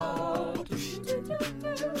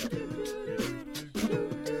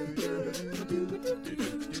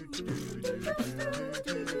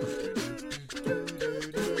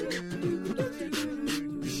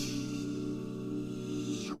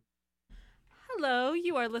Hello,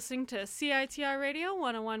 you are listening to CITR Radio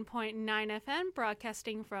 101.9 FM,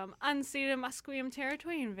 broadcasting from unceded Musqueam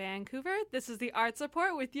territory in Vancouver. This is the Arts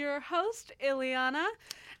Report with your host, Ileana,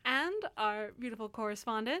 and our beautiful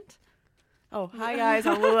correspondent. Oh, hi guys,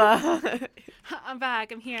 I'm Lula. I'm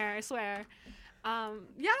back, I'm here, I swear.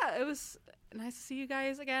 Yeah, it was nice to see you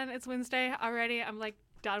guys again. It's Wednesday already. I'm like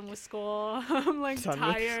done with school. I'm like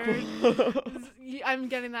tired. I'm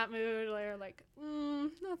getting that mood where like, no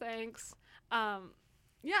thanks.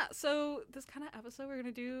 Yeah, so this kind of episode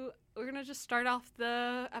we're gonna just start off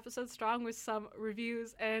the episode strong with some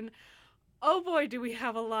reviews, and oh boy, do we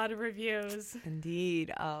have a lot of reviews.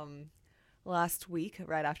 Indeed. Last week,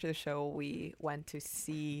 right after the show, we went to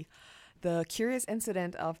see the curious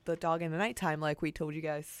incident of the dog in the nighttime, like we told you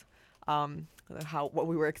guys what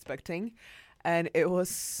we were expecting, and it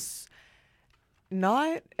was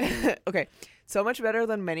not okay, so much better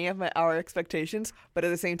than many of our expectations, but at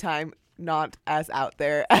the same time not as out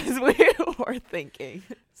there as we were thinking.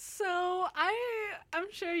 So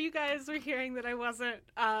I'm sure you guys were hearing that I wasn't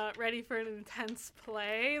ready for an intense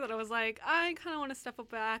play, that I was like, I kind of want to step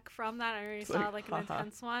back from that. I already saw like an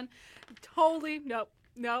intense one. Totally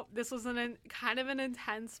nope, this was kind of an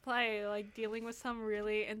intense play, like dealing with some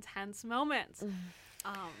really intense moments.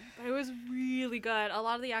 But it was really good. A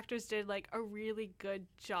lot of the actors did like a really good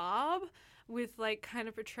job with like kind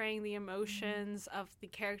of portraying the emotions of the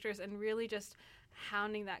characters and really just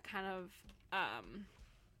hounding that kind of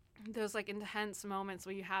those like intense moments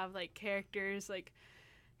where you have like characters like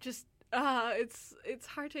just it's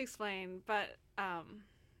hard to explain, but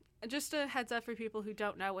just a heads up for people who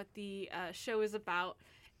don't know what the show is about.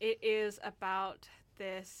 It is about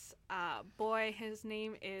this boy. His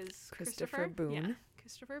name is Christopher Boone. Yeah,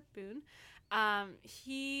 Christopher Boone. I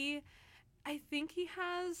think he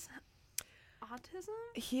has autism.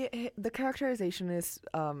 The characterization is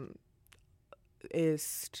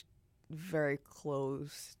very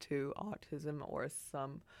close to autism or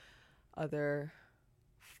some other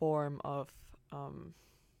form of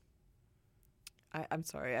I'm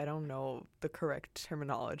sorry, I don't know the correct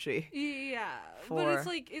terminology. Yeah, but it's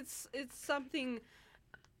like it's something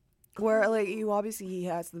where like he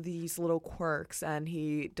has these little quirks and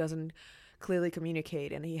he doesn't clearly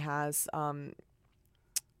communicate, and he has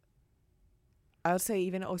I would say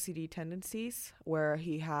even OCD tendencies where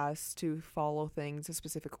he has to follow things in a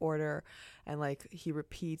specific order, and like he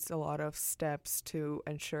repeats a lot of steps to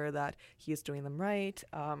ensure that he is doing them right.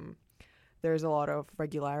 There's a lot of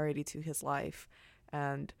regularity to his life,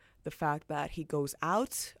 and the fact that he goes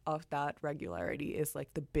out of that regularity is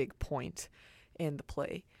like the big point in the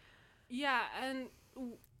play. Yeah, and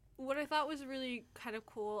what I thought was really kind of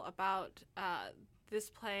cool about this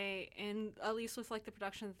play, and at least with like the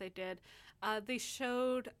production that they did, they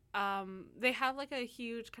showed they have like a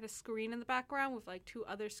huge kind of screen in the background with like two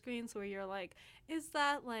other screens where you're like, is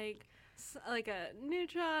that like a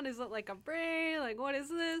neutron? Is it like a brain? Like, what is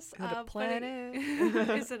this? Is it a planet?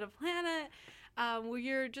 Is it a planet? Where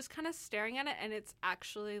you're just kind of staring at it, and it's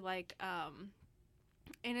actually like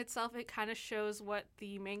in itself, it kind of shows what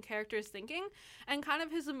the main character is thinking and kind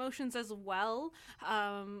of his emotions as well.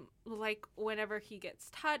 Like whenever he gets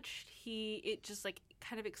touched, it just like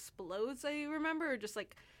kind of explodes. I remember, or just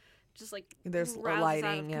like there's lighting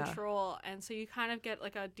out of yeah. control, and so you kind of get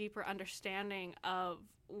like a deeper understanding of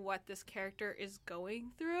what this character is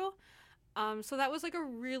going through. So that was like a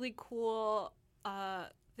really cool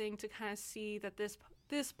thing to kind of see that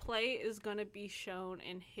this play is going to be shown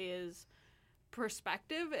in his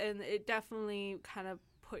perspective, and it definitely kind of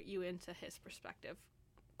put you into his perspective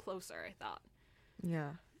closer, I thought.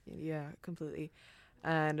 Yeah, completely.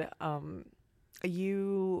 And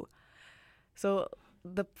so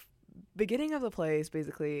the beginning of the play is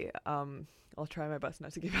basically I'll try my best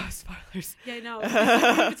not to give out spoilers. Yeah, no,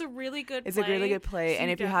 it's a really good play. It's a really good play, and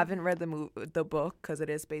if you haven't read the book, because it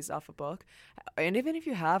is based off a book, and even if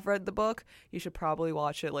you have read the book, you should probably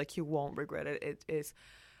watch it. Like, you won't regret it. It is,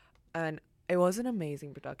 and it was an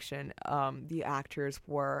amazing production. The actors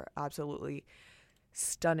were absolutely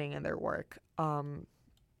stunning in their work, and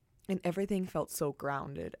everything felt so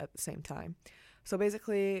grounded at the same time. So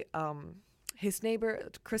basically,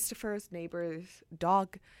 Christopher's neighbor's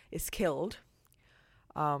dog is killed,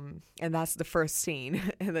 and that's the first scene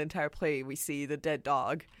in the entire play. We see the dead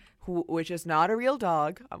dog, which is not a real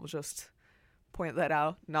dog. I will just point that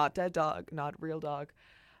out. Not dead dog, not real dog.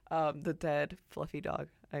 The dead fluffy dog.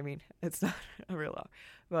 I mean, it's not a real dog,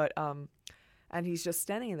 but and he's just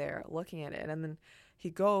standing there looking at it, and then he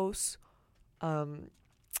goes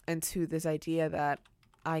into this idea that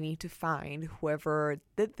I need to find whoever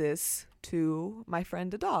did this to my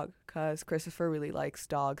friend the dog, because Christopher really likes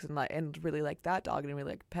dogs and really liked that dog and really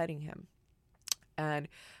liked petting him. And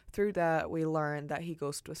through that, we learn that he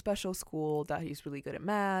goes to a special school, that he's really good at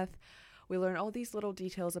math. We learn all these little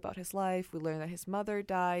details about his life. We learn that his mother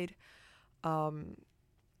died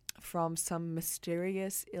from some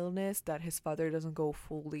mysterious illness that his father doesn't go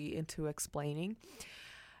fully into explaining.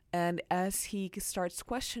 And as he starts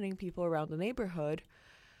questioning people around the neighborhood,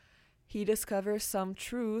 he discovers some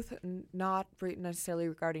truth, not necessarily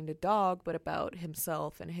regarding the dog, but about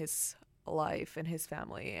himself and his life and his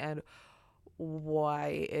family, and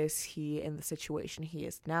why is he in the situation he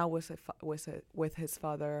is now with his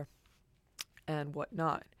father and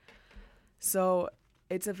whatnot. So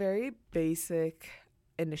it's a very basic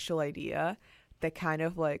initial idea that kind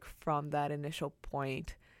of like from that initial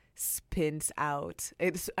point spins out.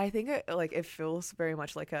 I think it feels very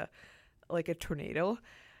much like a tornado.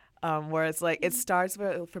 Where it's like it starts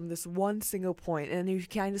from this one single point and you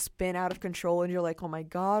kind of spin out of control and you're like, oh my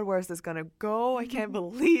god, where's this gonna go? I can't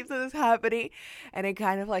believe this is happening. And it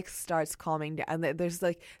kind of like starts calming down, and there's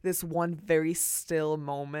like this one very still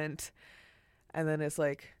moment, and then it's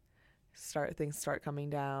like things start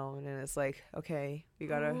coming down, and it's like, okay,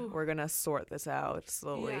 we're gonna sort this out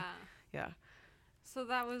slowly. Yeah. So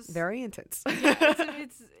that was very intense. Yeah,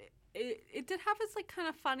 It did have its like kind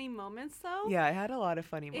of funny moments though. Yeah, it had a lot of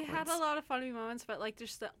funny moments. It had a lot of funny moments, but like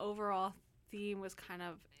just the overall theme was kind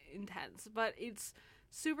of intense. But it's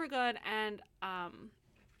super good, and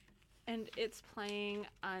it's playing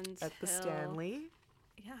until at the Stanley.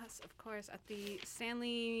 Yes, of course, at the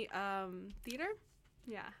Stanley Theater.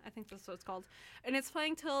 Yeah, I think that's what it's called. And it's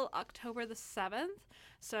playing till October the 7th.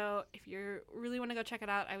 So if you really want to go check it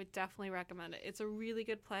out, I would definitely recommend it. It's a really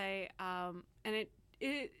good play, and it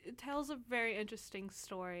tells a very interesting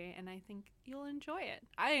story, and I think you'll enjoy it.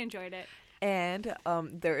 I enjoyed it. And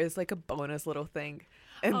there is like a bonus little thing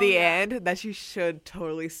in the end that you should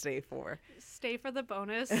totally stay for. Stay for the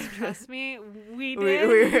bonus. Trust me, we We did.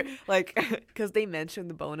 were like, because they mentioned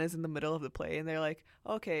the bonus in the middle of the play, and they're like,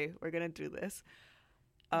 okay, we're going to do this.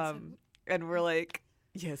 And we're like,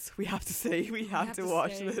 yes, we have to stay. We have to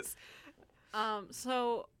watch this.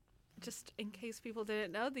 So just in case people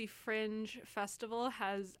didn't know, the Fringe Festival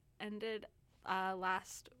has ended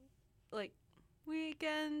last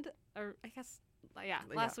weekend, or I guess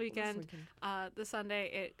last weekend. The Sunday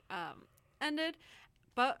it ended,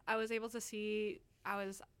 but I was able to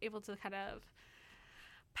kind of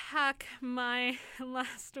pack my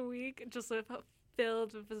last week just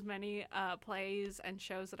filled with as many plays and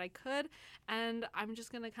shows that I could, and I'm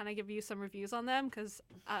just gonna kind of give you some reviews on them because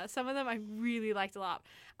some of them I really liked a lot.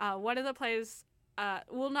 One of the plays, it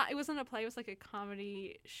wasn't a play, it was like a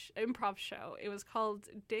comedy improv show. It was called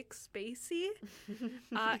Dyck Spacee.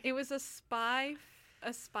 It was a spy-fi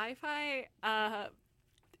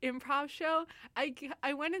improv show.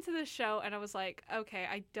 I went into this show and I was like, okay,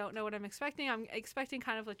 I don't know what I'm expecting. I'm expecting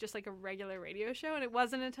kind of like just like a regular radio show, and it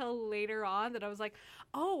wasn't until later on that I was like,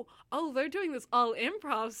 oh, they're doing this all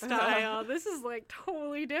improv style. This is like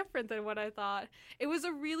totally different than what I thought. It was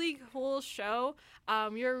a really cool show.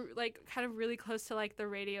 You're like kind of really close to like the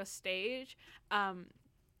radio stage, and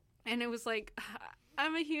it was like,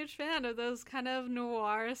 I'm a huge fan of those kind of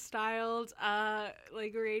noir styled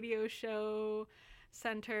like radio show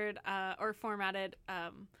centered or formatted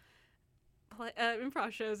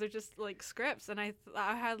improv shows. Are just like scripts, and I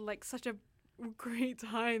had like such a great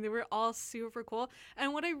time. They were all super cool.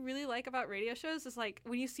 And what I really like about radio shows is like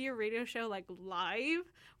when you see a radio show like live,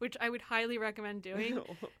 which I would highly recommend doing.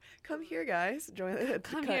 Come here, guys. Join here.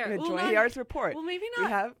 Join the Arts Report. Well, maybe not.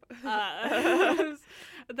 We have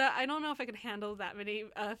that I don't know if I could handle that many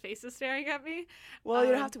faces staring at me. Well,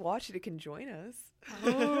 you don't have to watch it. You can join us.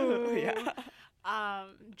 Oh. Yeah.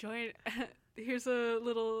 Join. Here's a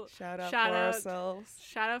little shout out for ourselves.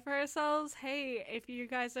 Shout out for ourselves. Hey, if you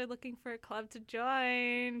guys are looking for a club to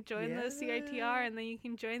join the CITR, and then you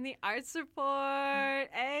can join the Arts Report.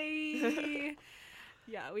 Hey.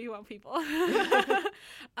 Yeah, we want people.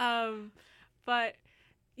 But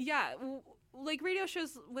yeah, like radio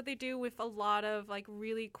shows, what they do with a lot of like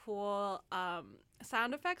really cool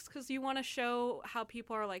sound effects, because you want to show how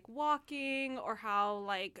people are like walking or how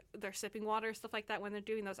like they're sipping water, stuff like that, when they're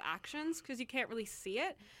doing those actions, because you can't really see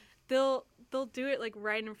it. They'll do it like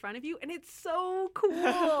right in front of you, and it's so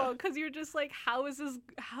cool because you're just like, how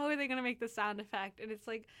are they gonna make the sound effect? And it's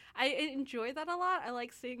like, I enjoy that a lot. I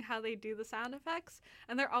like seeing how they do the sound effects,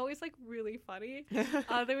 and they're always like really funny.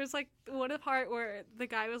 There was like one part where the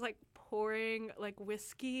guy was like pouring like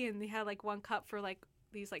whiskey, and they had like one cup for like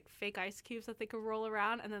these like fake ice cubes that they could roll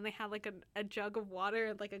around, and then they had like a jug of water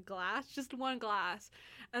and like a glass, just one glass,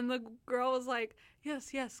 and the girl was like,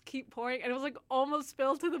 yes, keep pouring, and it was like almost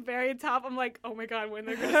spilled to the very top. I'm like, oh my god, when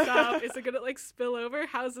they're gonna stop? Is it gonna like spill over?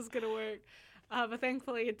 How is this gonna work? But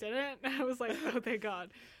thankfully it didn't. I was like, oh thank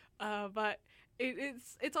god. But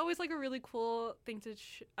it's always like a really cool thing to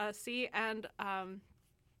see, and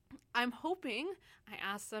I'm hoping, I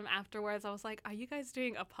asked them afterwards, I was like, are you guys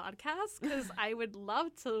doing a podcast? Because I would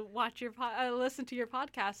love to watch your listen to your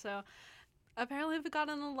podcast. So apparently they've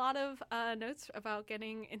gotten a lot of notes about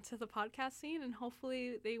getting into the podcast scene, and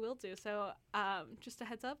hopefully they will do. So just a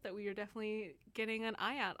heads up that we are definitely getting an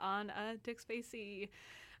eye out on Dyck Spacee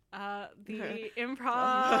A, the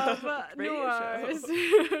improv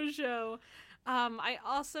noirs show. I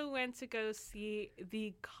also went to go see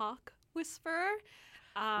the Cockwhisperer.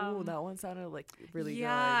 Oh, that one sounded like really good.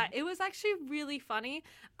 Yeah, it was actually really funny.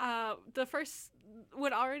 The first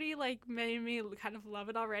what already like made me kind of love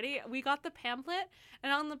it already. We got the pamphlet,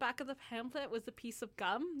 and on the back of the pamphlet was a piece of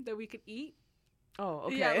gum that we could eat. Oh,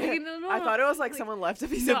 okay. Yeah, no. I thought it was like someone left a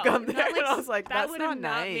piece of gum there, and I was like, that's not nice. That would have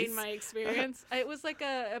not made my experience. It was like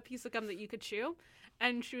a piece of gum that you could chew.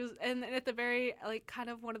 And she was, and at the very, like, kind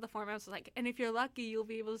of one of the formats was like, and if you're lucky, you'll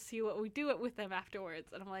be able to see what we do with them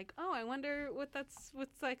afterwards. And I'm like, oh, I wonder what's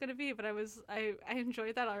that going to be? But I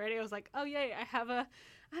enjoyed that already. I was like, oh yay, I have a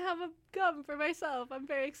gum for myself. I'm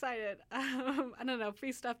very excited. I don't know,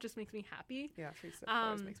 free stuff just makes me happy. Yeah, free stuff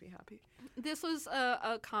always makes me happy. This was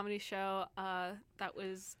a comedy show that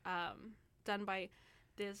was done by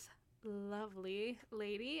this lovely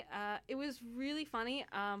lady. It was really funny,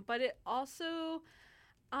 but it also...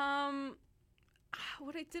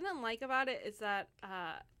 what I didn't like about it is that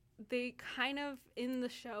they kind of, in the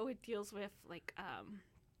show, it deals with like kind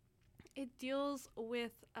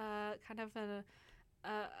of an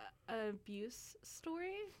abuse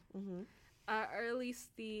story, or at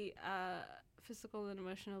least the physical and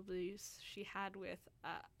emotional abuse she had with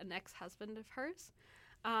an ex-husband of hers.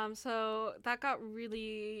 So that got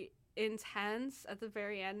really intense at the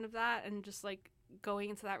very end of that, and just like going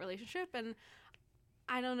into that relationship, and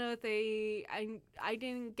I don't know if I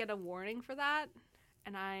didn't get a warning for that,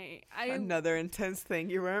 and I another intense thing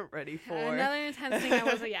you weren't ready for. Another intense thing I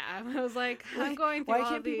was like, I'm going through all these. Why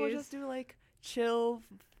can't people just do like chill,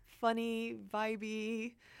 funny,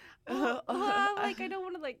 vibey? Well, like I don't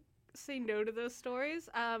want to like say no to those stories.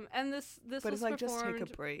 And this but was it's like performed, just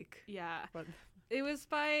take a break. Yeah, it was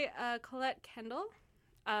by Colette Kendall.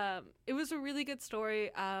 It was a really good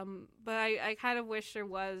story. But I kind of wish there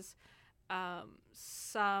was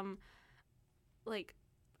some like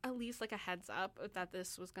at least like a heads up that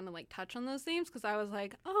this was gonna like touch on those themes, because I was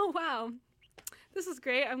like, oh wow, this is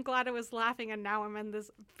great, I'm glad I was laughing, and now I'm in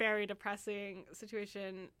this very depressing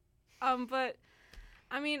situation. But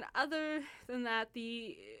I mean, other than that,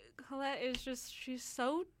 the Colette is just, she's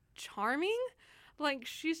so charming. Like,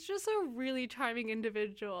 she's just a really charming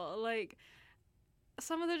individual. Like,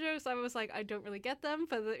 some of the jokes I was like, I don't really get them,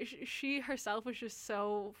 but she herself was just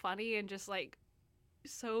so funny and just like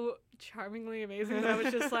so charmingly amazing that I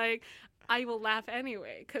was just like, I will laugh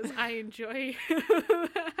anyway because I enjoy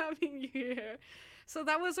having you here. So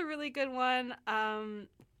that was a really good one.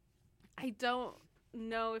 I don't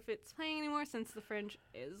know if it's playing anymore since the Fringe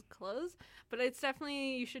is closed, but it's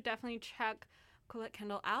definitely, you should definitely check Colette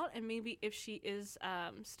Kendall out, and maybe if she is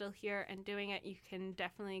still here and doing it, you can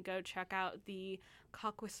definitely go check out the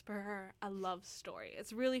Cockwhisperer, A Love Story.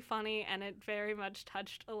 It's really funny, and it very much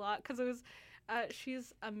touched a lot because it was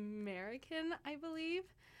she's American, I believe,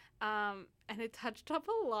 and it touched up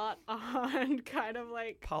a lot on kind of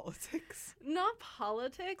like politics, not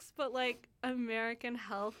politics, but like American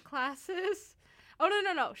health classes.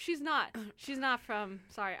 Oh, no, she's not. She's not from,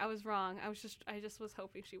 sorry, I was wrong. I just was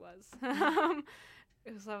hoping she was. I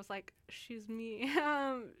was like, she's me.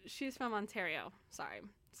 She's from Ontario.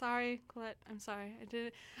 Sorry, Colette, I'm sorry.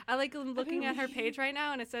 I like looking at her page right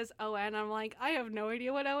now, and it says ON. I'm like, I have no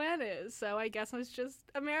idea what ON is. So I guess it's just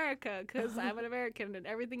America, because I'm an American, and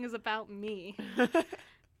everything is about me.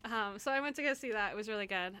 So I went to go see that. It was really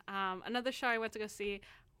good. Another show I went to go see,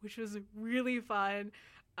 which was really fun,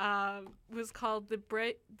 was called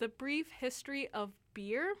The Brief History of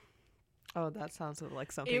Beer. Oh, that sounds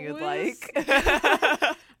like something you'd like.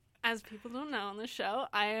 As people don't know on the show,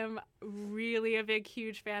 I am really a big,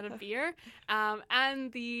 huge fan of beer.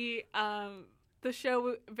 And the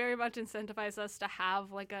show very much incentivized us to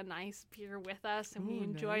have like a nice beer with us, and we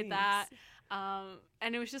enjoyed that.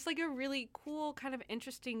 And it was just like a really cool, kind of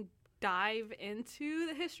interesting dive into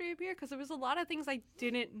the history of beer, because there was a lot of things I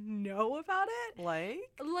didn't know about it.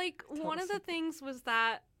 Like one of the things was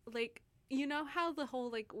that like you know how the whole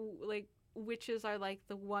like witches are like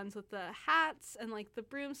the ones with the hats and like the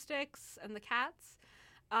broomsticks and the cats.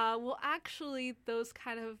 Well, actually, those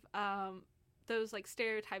kind of those like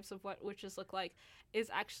stereotypes of what witches look like is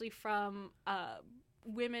actually from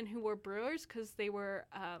women who were brewers, because they were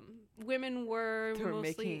women were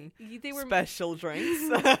mostly they were special drinks.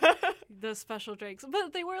 The special drinks,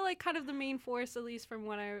 but they were like kind of the main force, at least from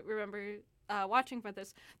what I remember watching for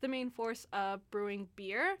this. The main force of brewing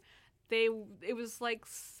beer. It was like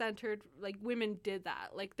centered, like women did that.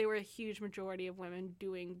 Like they were a huge majority of women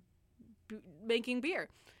making beer,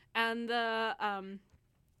 and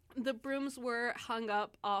the brooms were hung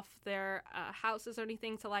up off their houses or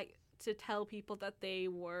anything to tell people that they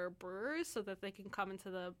were brewers, so that they can come into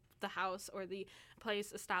the house or the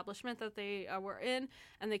place establishment that they were in,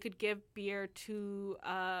 and they could give beer to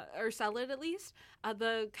or sell it at least.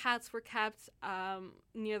 The cats were kept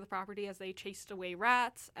near the property as they chased away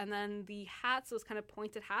rats, and then the hats, those kind of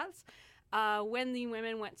pointed hats, when the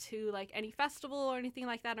women went to like any festival or anything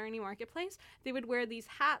like that or any marketplace, they would wear these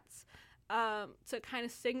hats to kind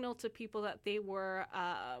of signal to people that they were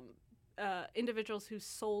individuals who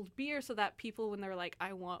sold beer, so that people, when they were like,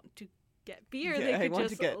 I want to get beer, they could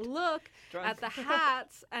just look at the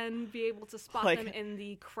hats and be able to spot them in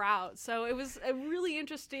the crowd. So it was a really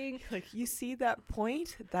interesting, like, you see that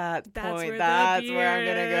point, that's where I'm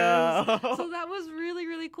gonna go. So that was really,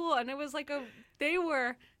 really cool. And it was like they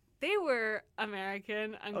were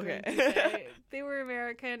American. I'm going to say they were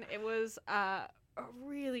American. It was a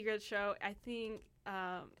really good show. I think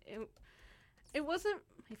it wasn't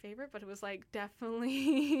my favorite, but it was like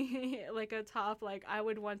definitely like a top, like I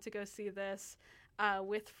would want to go see this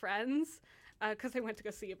with friends, because I went to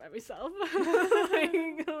go see it by myself,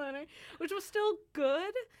 which was still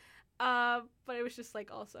good, but it was just like,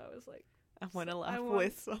 also I was like, I want to laugh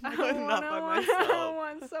with someone, not by myself. I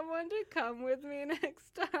want someone to come with me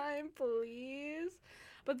next time, please.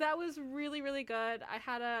 But that was really, really good. I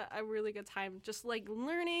had a really good time just like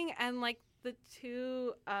learning, and like the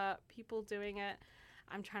two people doing it,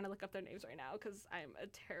 I'm trying to look up their names right now because I'm a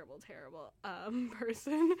terrible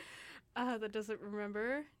person that doesn't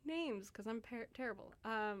remember names, because I'm terrible.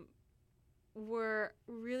 Were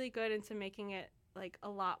really good into making it like a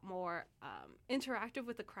lot more interactive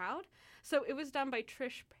with the crowd. So it was done by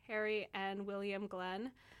Trish, Parry, and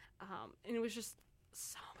Glen, and it was just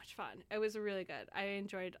so much fun. It was really good. I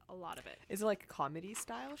enjoyed a lot of it. Is it like a comedy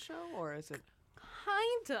style show, or is it?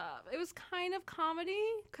 Kind of. It was kind of comedy,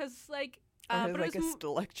 because like. But like it was a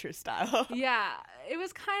lecture style. Yeah, it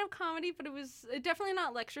was kind of comedy, but it was definitely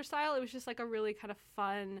not lecture style. It was just like a really kind of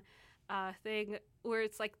fun thing where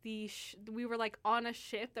it's like we were like on a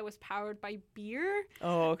ship that was powered by beer.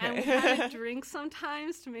 Oh, okay. And we had to drink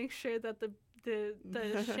sometimes to make sure that the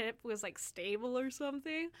ship was like stable or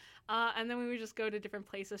something. And then we would just go to different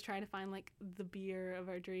places trying to find like the beer of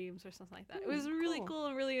our dreams or something like that. It was really cool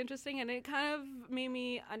and really interesting, and it kind of made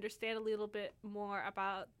me understand a little bit more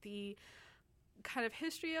about the kind of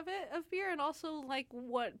history of beer, and also like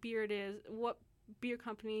what beer it is, what beer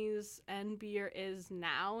companies and beer is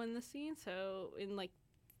now in the scene, so in like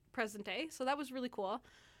present day. So that was really cool.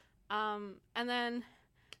 And then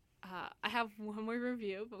I have one more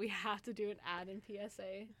review, but we have to do an ad in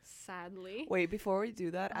PSA, sadly. Wait, before we do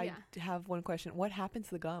that, I have one question. What happened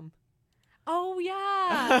to the gum? Oh,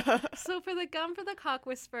 yeah. So for the gum for the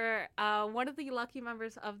Cockwhisperer, one of the lucky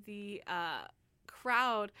members of the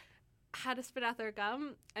crowd had to spit out their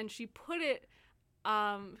gum, and she put it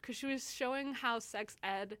because she was showing how sex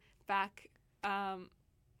ed back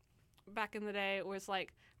in the day was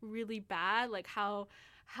like really bad, like how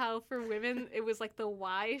for women it was like the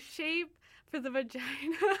Y shape for the vagina.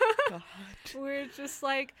 God. Where it's just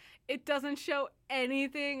like it doesn't show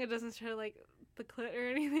anything, it doesn't show like the clit or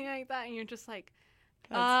anything like that, and you're just like,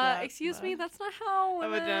 excuse me, that's not how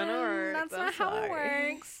women, that's not how it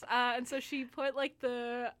works. And so she put like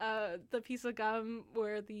the piece of gum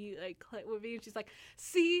where the like clit would be, and she's like,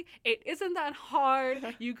 see, it isn't that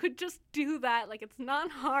hard. You could just do that. Like, it's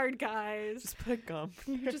not hard, guys. Just put a gum.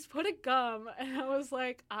 Just put a gum. And I was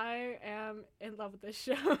like, I am in love with this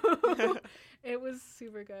show. It was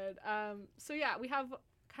super good. So yeah, we have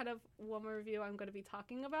kind of one more review I'm going to be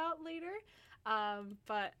talking about later.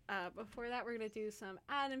 But before that, we're going to do some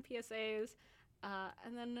ad and PSAs,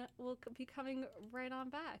 and then we'll be coming right on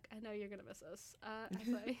back. I know you're going to miss us as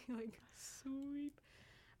I like sweep.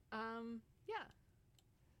 Yeah.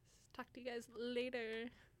 Talk to you guys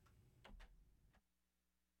later.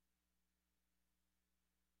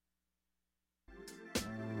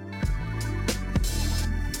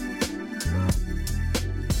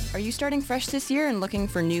 Are you starting fresh this year and looking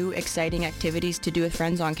for new, exciting activities to do with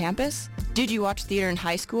friends on campus? Did you watch theater in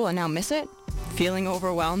high school and now miss it? Feeling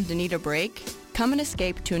overwhelmed and need a break? Come and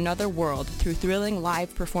escape to another world through thrilling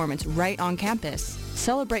live performance right on campus.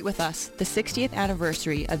 Celebrate with us the 60th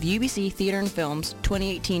anniversary of UBC Theater and Film's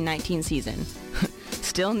 2018-19 season.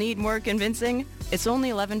 Still need more convincing? It's only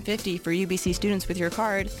 $11.50 for UBC students with your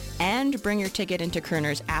card, and bring your ticket into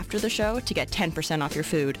Kerner's after the show to get 10% off your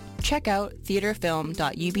food. Check out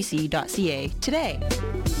theaterfilm.ubc.ca today.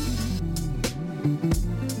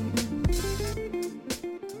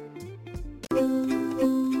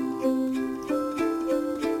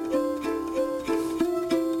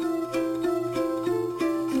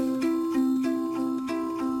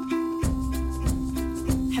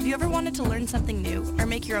 To learn something new or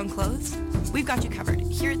make your own clothes? We've got you covered.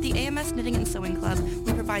 Here at the AMS Knitting and Sewing Club,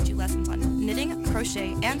 we provide you lessons on knitting,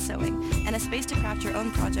 crochet, and sewing, and a space to craft your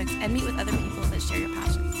own projects and meet with other people that share your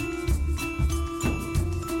passions.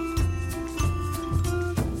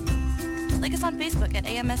 Like us on Facebook at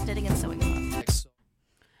AMS Knitting and Sewing Club.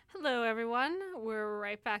 Hello, everyone. We're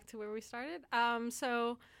right back to where we started.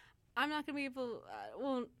 So I'm not going to be able,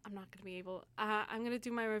 I'm going to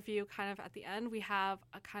do my review kind of at the end. We have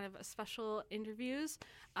a kind of a special interviews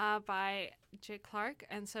by Jay Clark,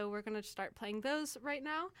 and so we're going to start playing those right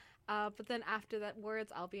now. But then after that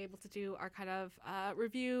words, I'll be able to do our kind of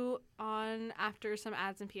review on after some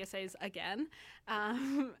ads and PSAs again.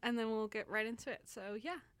 And then we'll get right into it. So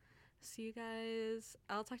yeah, see you guys.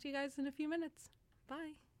 I'll talk to you guys in a few minutes.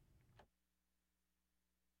 Bye.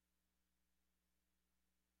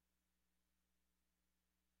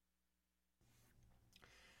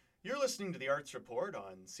 You're listening to the Arts Report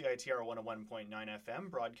on CITR 101.9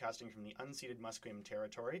 FM, broadcasting from the unceded Musqueam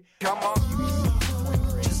territory. Come on!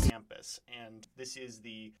 Campus. And this is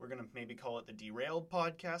we're going to maybe call it the Derailed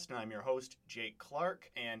podcast, and I'm your host, Jake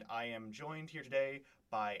Clark, and I am joined here today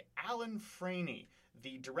by Alan Franey,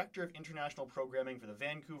 the Director of International Programming for the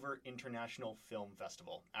Vancouver International Film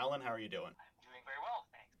Festival. Alan, how are you doing? I'm doing very well,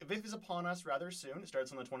 thanks. VIFF is upon us rather soon. It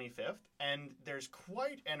starts on the 25th, and there's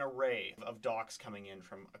quite an array of docs coming in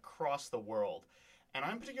from across the world. And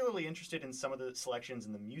I'm particularly interested in some of the selections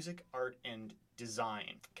in the music, art, and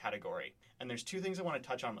design category. And there's two things I want to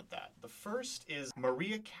touch on with that. The first is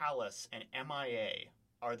Maria Callas and MIA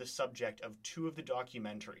are the subject of two of the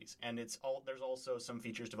documentaries. And there's also some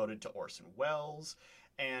features devoted to Orson Welles.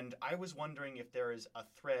 And I was wondering if there is a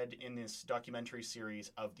thread in this documentary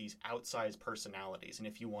series of these outsized personalities, and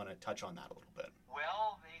if you want to touch on that a little bit.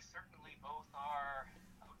 Well, they certainly both are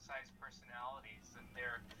outsized personalities, and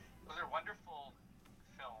those are wonderful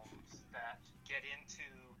films that get into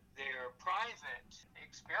their private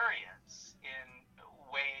experience in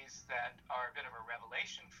ways that are a bit of a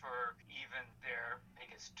revelation for even their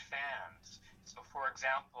biggest fans. So, for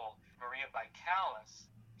example, Maria by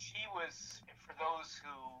Callas, she was, for those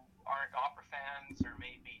who aren't opera fans or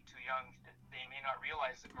maybe too young, they may not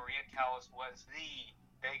realize that Maria Callas was the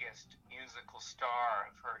biggest musical star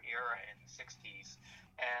of her era in the 60s.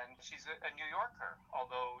 And she's a New Yorker,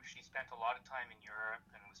 although she spent a lot of time in Europe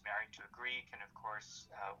and was married to a Greek and, of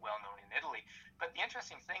course, well-known in Italy. But the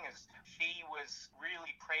interesting thing is she was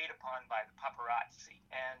really preyed upon by the paparazzi.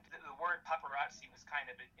 And the word paparazzi was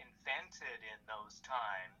kind of invented in those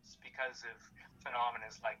times because of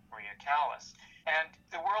phenomena like Maria Callas. And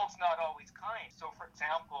the world's not always kind. So, for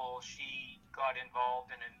example, she got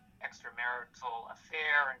involved in an extramarital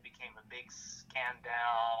affair and became a big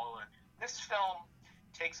scandal. And this film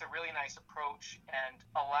takes a really nice approach and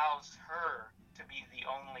allows her to be the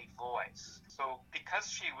only voice. So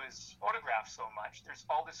because she was photographed so much, there's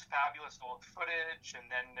all this fabulous old footage, and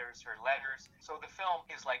then there's her letters. So the film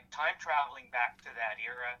is like time traveling back to that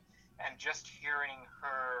era and just hearing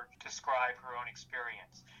her describe her own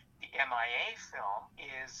experience. The MIA film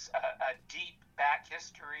is a deep back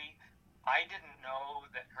history. I didn't know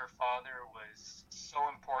that her father was so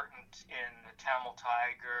important in the Tamil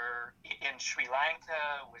Tiger, in Sri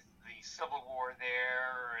Lanka with the civil war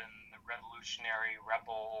there and the revolutionary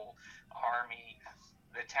rebel army,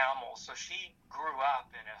 the Tamils. So she grew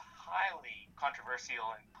up in a highly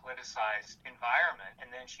controversial and politicized environment,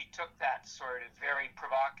 and then she took that sort of very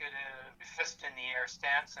provocative, fist in the air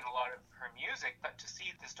stance in a lot of her music. But to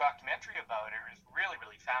see this documentary about her is really,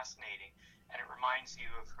 really fascinating, and it reminds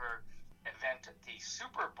you of her event at the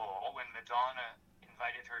Super Bowl when Madonna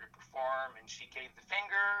invited her to perform and she gave the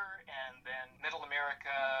finger, and then middle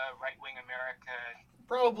America, right-wing America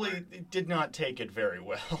probably did not take it very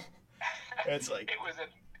well. It's like it was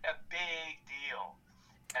a big deal.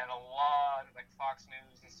 and a lot of like Fox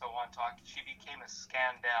News and so on talking. She became a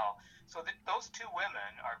scandal. So those two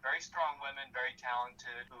women are very strong women, very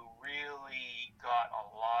talented, who really got a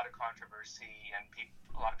lot of controversy, and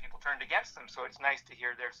a lot of people turned against them. So it's nice to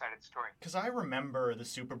hear their side of the story. Because I remember the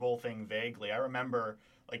Super Bowl thing vaguely. I remember,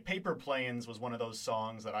 like, Paper Planes was one of those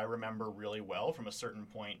songs that I remember really well from a certain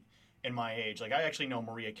point in my age. Like, I actually know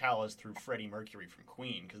Maria Callas through Freddie Mercury from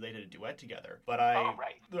Queen, because they did a duet together. But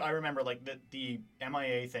I remember, like, the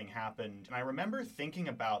MIA thing happened, and I remember thinking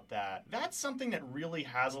about that. That's something that really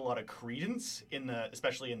has a lot of credence,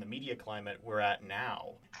 especially in the media climate we're at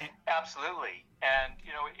now. Absolutely. And, you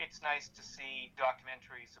know, it's nice to see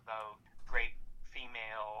documentaries about great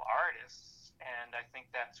female artists, and I think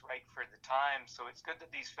that's right for the time. So it's good that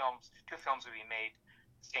these two films will be made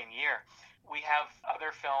the same year. We have other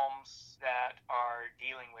films that are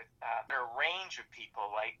dealing with a range of people,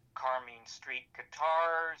 like Carmine Street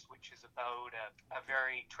Guitars, which is about a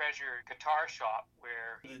very treasured guitar shop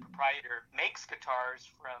where the proprietor makes guitars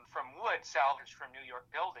from wood salvaged from New York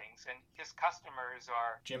buildings, and his customers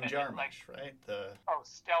are Jim Jarmusch, right?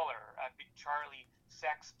 Stellar, Charlie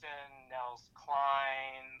Sexton, Nels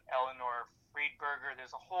Klein, Eleanor Friedberger.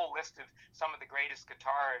 There's a whole list of some of the greatest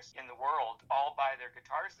guitarists in the world all buy their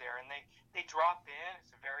guitars there, and they drop in.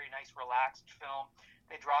 It's a very nice, relaxed film.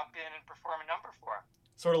 They drop in and perform a number for them.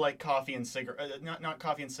 Sort of like Coffee and Cigarettes, not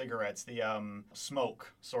Coffee and Cigarettes, the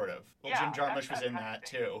Smoke, sort of. Well, Jim Jarmusch was in that,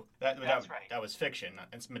 too. That's right. That was fiction.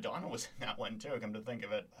 And Madonna was in that one, too, come to think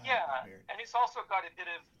of it. And it's also got a bit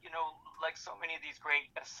of, you know, like so many of these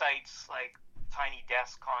great sites, like Tiny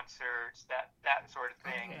Desk concerts, that sort of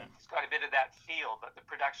thing. Yeah. It's got a bit of that feel, but the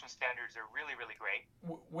production standards are really, really great.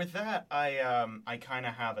 With that, I kind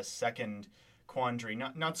of have a second quandary,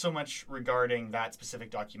 not so much regarding that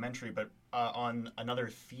specific documentary, but on another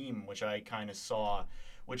theme which I kind of saw,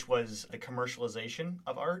 which was the commercialization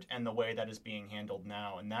of art and the way that is being handled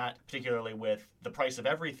now, and that particularly with The Price of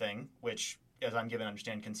Everything, which, as I'm given to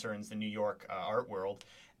understand, concerns the New York art world,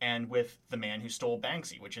 and with The Man Who Stole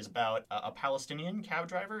Banksy, which is about a Palestinian cab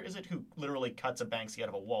driver, is it, who literally cuts a Banksy out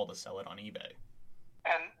of a wall to sell it on eBay.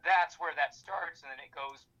 And that's where that starts, and then it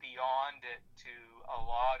goes beyond it to a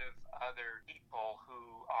lot of other people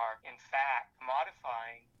who are, in fact,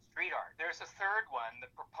 modifying street art. There's a third one, The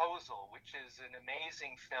Proposal, which is an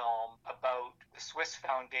amazing film about the Swiss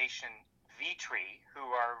foundation Vitry, who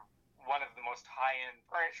are one of the most high-end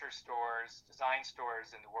furniture stores, design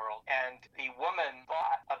stores in the world. And the woman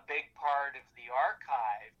bought a big part of the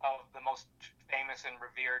archive of the most famous and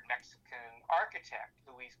revered Mexican architect,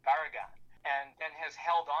 Luis Barragan, and then has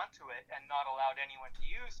held onto it and not allowed anyone to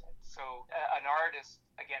use it. So an artist,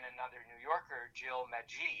 again, another New Yorker, Jill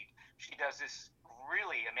Majid, she does this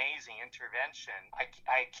really amazing intervention.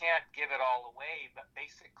 I can't give it all away, but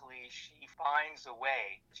basically she finds a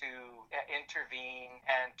way to intervene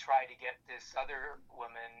and try to get this other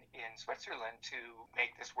woman in Switzerland to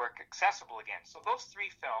make this work accessible again. So those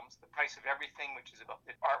three films, The Price of Everything, which is about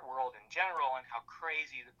the art world in general and how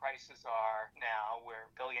crazy the prices are now,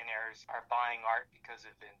 where billionaires are buying art because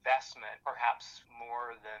of investment, perhaps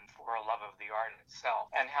more than for a love of the art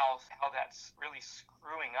itself, and how that's really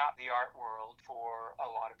screwing up the art world for a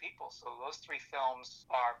lot of people. So those three films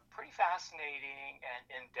are pretty fascinating and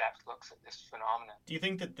in-depth looks at this phenomenon. Do you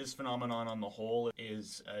think that this phenomenon on the whole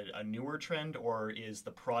is a newer trend, or is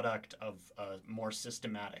the product of a more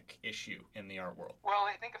systematic issue in the art world? Well,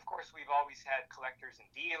 I think, of course, we've always had collectors and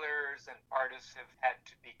dealers, and artists have had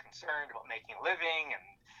to be concerned about making a living, and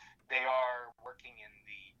they are working in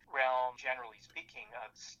the realm, generally speaking,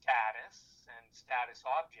 of status and status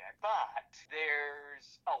object. But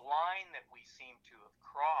there's a line that we seem to have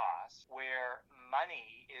crossed where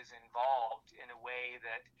money is involved in a way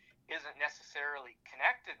that isn't necessarily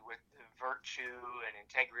connected with the virtue and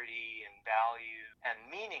integrity and value and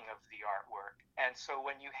meaning of the artwork. And so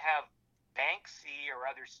when you have Banksy or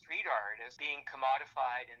other street artists being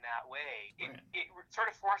commodified in that way, it sort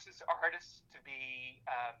of forces artists to be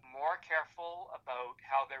more careful about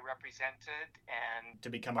how they're represented and to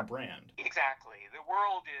become a brand. Exactly. The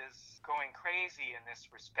world is going crazy in this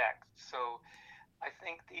respect. So I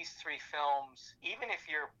think these three films, even if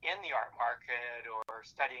you're in the art market or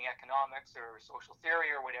studying economics or social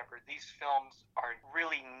theory or whatever, these films are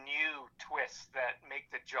really new twists that make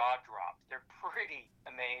the jaw drop. They're pretty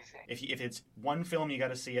amazing. If it's one film you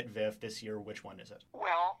got to see at VIFF this year, which one is it?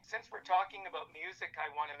 Well, since we're talking about music,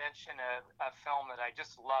 I want to mention a film that I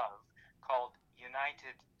just love called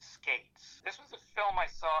United Skates. This was a film I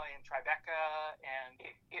saw in Tribeca, and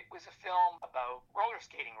it was a film about roller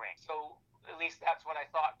skating rinks. So at least that's what I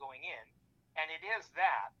thought going in. And it is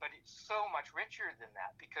that, but it's so much richer than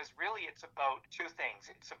that, because really it's about two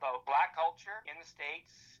things. It's about Black culture in the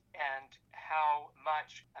States and how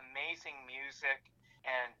much amazing music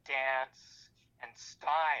and dance and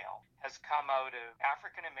style has come out of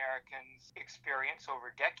African Americans' experience over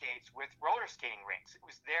decades with roller skating rinks. It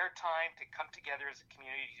was their time to come together as a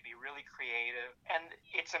community to be really creative. And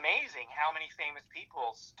it's amazing how many famous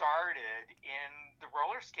people started in the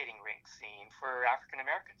roller skating rink scene for African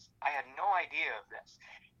Americans. I had no idea of this.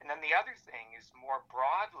 And then the other thing is more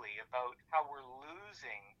broadly about how we're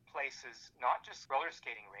losing places, not just roller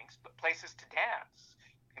skating rinks, but places to dance.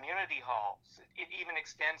 Community halls. It even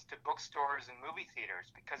extends to bookstores and movie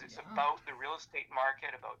theaters, because it's about the real estate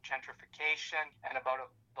market, about gentrification, and about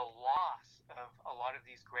the loss of a lot of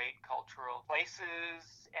these great cultural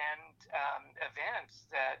places and events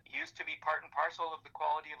that used to be part and parcel of the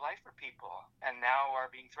quality of life for people and now are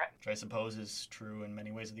being threatened. Which I suppose is true in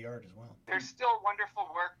many ways of the art as well. There's still wonderful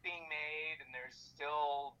work being made, and there's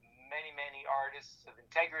still many artists of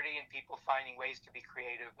integrity and people finding ways to be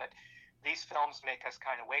creative, but these films make us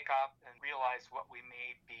kind of wake up and realize what we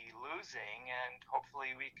may be losing, and hopefully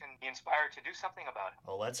we can be inspired to do something about it.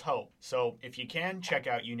 Well, let's hope. So if you can, check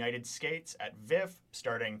out United Skates at VIFF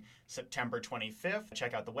starting September 25th.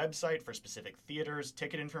 Check out the website for specific theaters,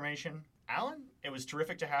 ticket information. Alan, it was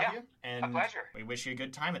terrific to have you. And a pleasure. We wish you a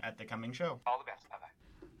good time at the coming show. All the best. Bye-bye.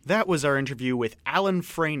 That was our interview with Alan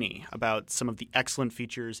Franey about some of the excellent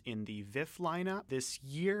features in the VIFF lineup this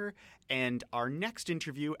year. And our next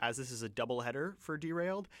interview, as this is a doubleheader for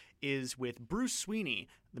Derailed, is with Bruce Sweeney,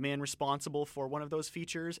 the man responsible for one of those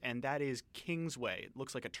features, and that is Kingsway. It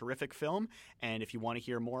looks like a terrific film, and if you want to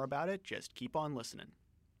hear more about it, just keep on listening.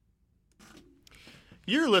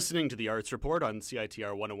 You're listening to the Arts Report on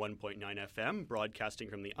CITR 101.9 FM, broadcasting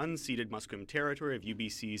from the unceded Musqueam territory of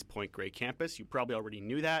UBC's Point Grey campus. You probably already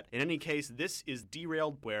knew that. In any case, this is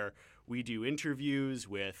Derailed, where we do interviews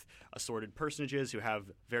with assorted personages who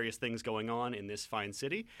have various things going on in this fine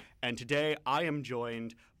city. And today I am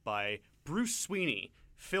joined by Bruce Sweeney,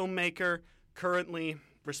 filmmaker, currently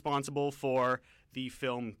responsible for the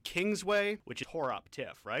film Kingsway, which is tore up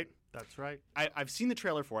TIFF, right? That's right. I've seen the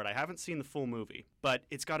trailer for it. I haven't seen the full movie, but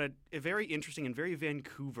it's got a very interesting and very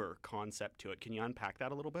Vancouver concept to it. Can you unpack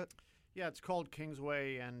that a little bit? Yeah, it's called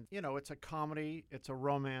Kingsway, and, it's a comedy, it's a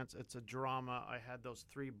romance, it's a drama. I had those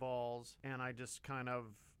three balls, and I just kind of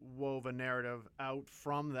wove a narrative out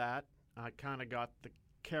from that. I kind of got the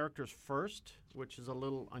characters first, which is a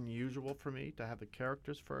little unusual for me to have the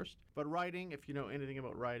characters first. But writing, if you know anything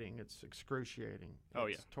about writing, it's excruciating.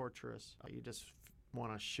 It's torturous. You just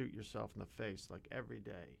want to shoot yourself in the face like every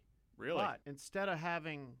day. Really? But instead of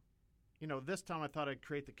having, this time I thought I'd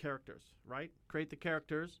create the characters, right? Create the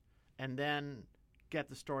characters and then get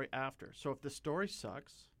the story after. So if the story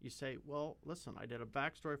sucks, you say, well, listen, I did a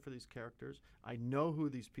backstory for these characters. I know who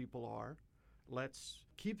these people are. Let's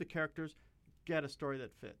keep the characters, get a story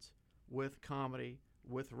that fits with comedy,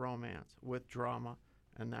 with romance, with drama,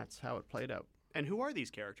 and that's how it played out. And who are these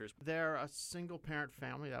characters? They're a single-parent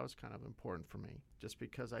family. That was kind of important for me, just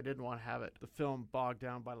because I didn't want to have the film bogged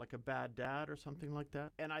down by like a bad dad or something like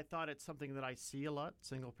that. And I thought it's something that I see a lot,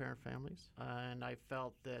 single-parent families. And I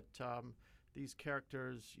felt that these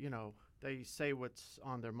characters, they say what's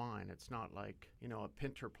on their mind. It's not like, a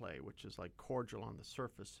Pinter play, which is like cordial on the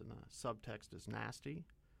surface and the subtext is nasty.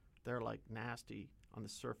 They're like nasty on the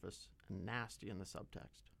surface and nasty in the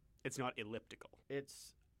subtext. It's not elliptical.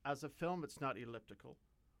 As a film, it's not elliptical.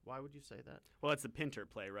 Why would you say that? Well, it's the Pinter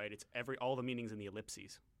play, right? It's all the meanings in the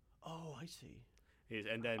ellipses. Oh, I see.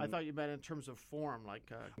 And then I thought you meant in terms of form,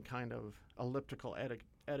 like kind of elliptical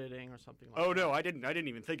editing or something like that. Oh no, I didn't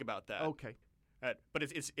even think about that. Okay. But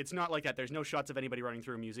it's not like that. There's no shots of anybody running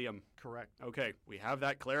through a museum. Correct. Okay, we have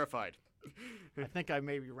that clarified. I think I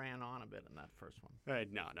maybe ran on a bit in that first one.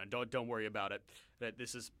 No, don't worry about it. That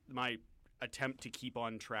this is my attempt to keep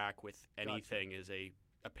on track with anything is a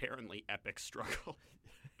apparently epic struggle.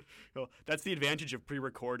 Well, that's the advantage of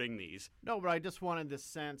pre-recording these. No, but I just wanted this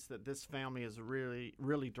sense that this family is really,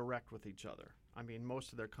 really direct with each other. I mean,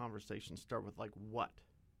 most of their conversations start with what?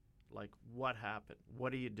 Like, what happened?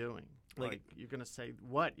 What are you doing? Like you're going to say,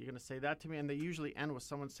 what? You're going to say that to me? And they usually end with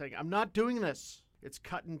someone saying, I'm not doing this. It's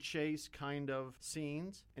cut and chase kind of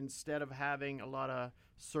scenes instead of having a lot of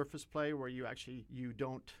surface play where you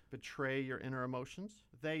don't betray your inner emotions.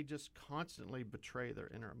 They just constantly betray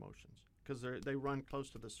their inner emotions because they run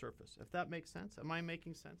close to the surface. If that makes sense. Am I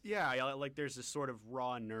making sense? Yeah, like there's this sort of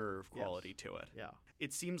raw nerve quality to it. Yeah.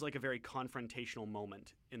 It seems like a very confrontational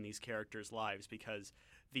moment in these characters' lives because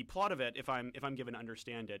the plot of it, if I'm given to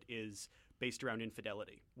understand it, is based around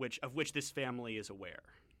infidelity, of which this family is aware.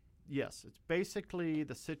 Yes, it's basically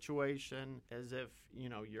the situation as if,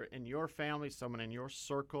 you're in your family, someone in your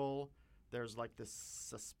circle, there's like this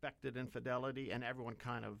suspected infidelity, and everyone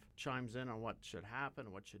kind of chimes in on what should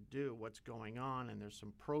happen, what should do, what's going on, and there's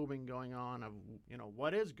some probing going on of,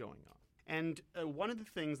 what is going on. And one of the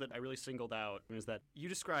things that I really singled out is that you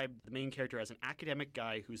described the main character as an academic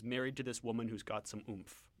guy who's married to this woman who's got some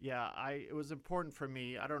oomph. Yeah, it was important for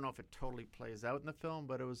me. I don't know if it totally plays out in the film,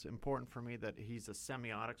 but it was important for me that he's a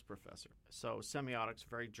semiotics professor. So semiotics,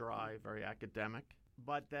 very dry, very academic.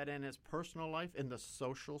 But that in his personal life, in the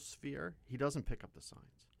social sphere, he doesn't pick up the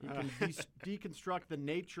signs. He can deconstruct the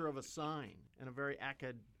nature of a sign in a very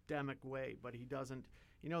academic way, but he doesn't.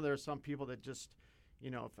 There are some people that just,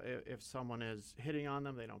 if someone is hitting on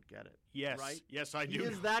them, they don't get it. Yes, right? Yes, I do. He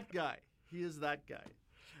is that guy. He is that guy.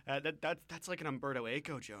 That's like an Umberto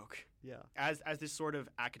Eco joke. Yeah. As this sort of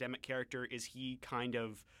academic character, is he kind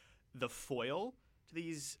of the foil to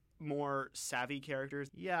these more savvy characters?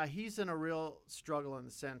 Yeah, he's in a real struggle in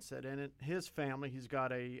the sense that in his family, he's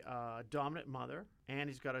got a dominant mother, and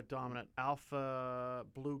he's got a dominant alpha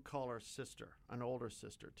blue-collar sister, an older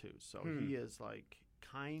sister too. So he is like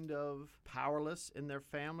kind of powerless in their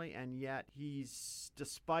family, and yet he's,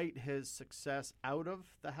 despite his success out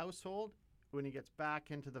of the household, when he gets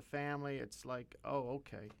back into the family, it's like, oh,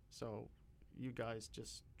 okay, so you guys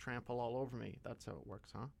just trample all over me. That's how it works,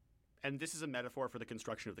 huh? And this is a metaphor for the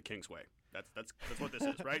construction of the Kingsway. That's what this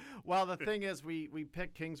is, right? Well, the thing is, we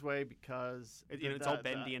picked Kingsway because it's all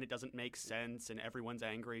bendy and it doesn't make sense, and everyone's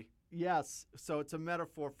angry. Yes, so it's a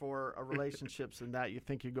metaphor for relationships in that you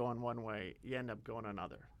think you're going one way, you end up going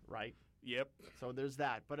another, right? Yep. So there's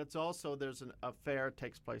that, but it's also there's an affair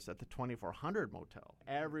takes place at the 2400 motel.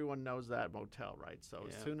 Everyone knows that motel, right? So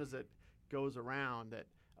as soon as it goes around that,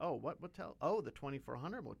 oh, what motel? Oh, the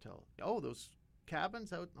 2400 motel. Oh, those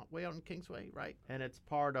cabins way out in Kingsway, right? And it's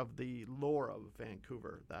part of the lore of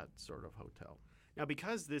Vancouver, that sort of hotel. Now,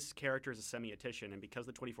 because this character is a semiotician, and because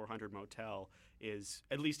the 2400 motel is,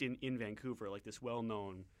 at least in Vancouver, like this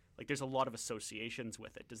well-known, like there's a lot of associations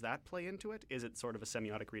with it. Does that play into it? Is it sort of a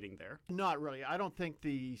semiotic reading there? Not really. I don't think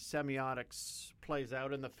the semiotics plays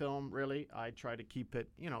out in the film, really. I try to keep it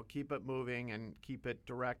moving and keep it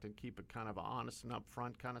direct and keep it kind of honest and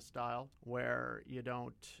upfront kind of style where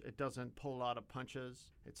it doesn't pull out of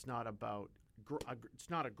punches. It's not about,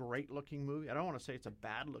 it's not a great looking movie. I don't want to say it's a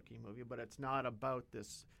bad looking movie, but it's not about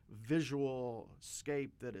this visual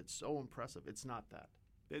scape that it's so impressive. It's not that.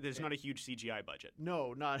 There's not a huge CGI budget.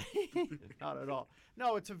 No, not at all.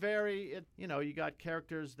 No, it's you got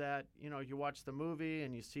characters that, you watch the movie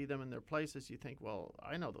and you see them in their places, you think, well,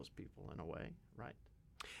 I know those people in a way, right?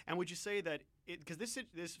 And would you say that, because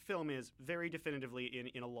this film is very definitively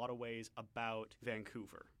in a lot of ways about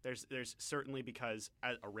Vancouver. There's certainly, because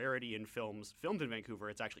as a rarity in films filmed in Vancouver,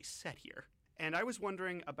 it's actually set here. And I was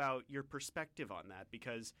wondering about your perspective on that,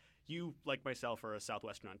 because you, like myself, are a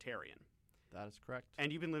Southwestern Ontarian. That is correct.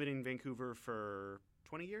 And you've been living in Vancouver for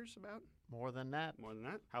 20 years, about? More than that. More than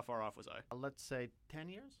that? How far off was I? Let's say 10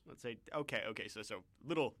 years. Let's say, okay, so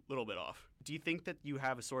little bit off. Do you think that you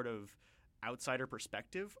have a sort of outsider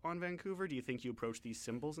perspective on Vancouver? Do you think you approach these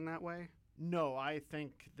symbols in that way? No, I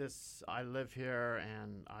think I live here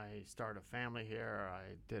and I started a family here.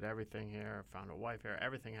 I did everything here, found a wife here.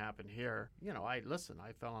 Everything happened here. I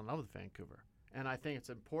fell in love with Vancouver. And I think it's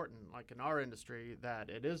important, like in our industry, that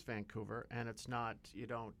it is Vancouver, and it's not, you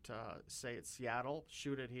don't say it's Seattle,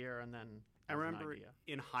 shoot it here, and then I remember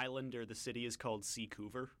in Highlander, the city is called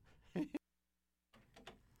Seacouver.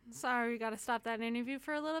 Sorry, we got to stop that interview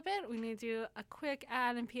for a little bit. We need to do a quick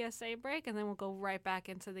ad and PSA break, and then we'll go right back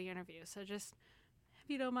into the interview. So just, if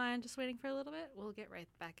you don't mind just waiting for a little bit, we'll get right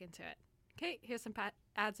back into it. Okay, here's some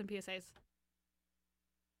ads and PSAs.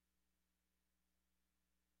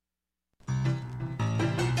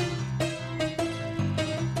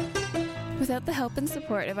 Without the help and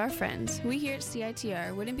support of our friends, we here at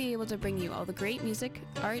CITR wouldn't be able to bring you all the great music,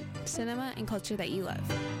 art, cinema, and culture that you love.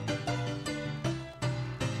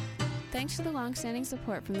 Thanks to the long-standing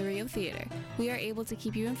support from the Rio Theatre, we are able to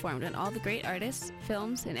keep you informed on all the great artists,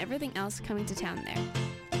 films, and everything else coming to town there.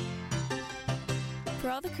 For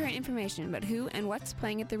all the current information about who and what's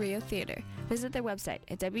playing at the Rio Theatre, visit their website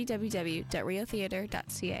at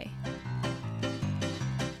www.riotheatre.ca.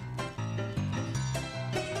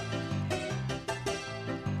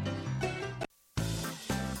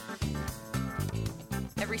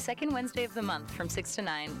 Every second Wednesday of the month from 6 to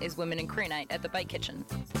 9 is Women in Queer Night at the Bike Kitchen.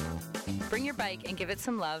 Bring your bike and give it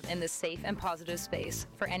some love in this safe and positive space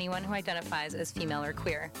for anyone who identifies as female or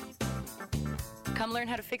queer. Come learn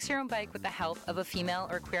how to fix your own bike with the help of a female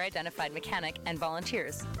or queer-identified mechanic and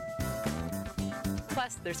volunteers.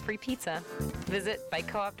 Plus, there's free pizza. Visit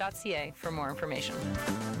bikecoop.ca for more information.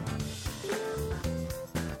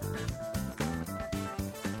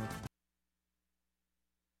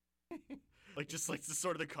 Just like the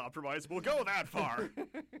sort of the compromise. We'll go that far.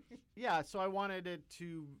 Yeah, so I wanted it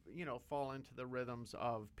to, fall into the rhythms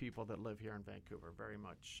of people that live here in Vancouver. Very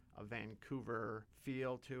much a Vancouver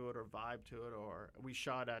feel to it or vibe to it. Or we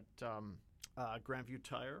shot at Grandview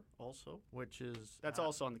Tire also, which is... That's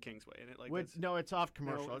also on the Kingsway, isn't it? No, it's off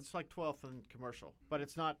Commercial. No, it's like 12th and Commercial. But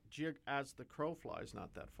it's not, as the crow flies,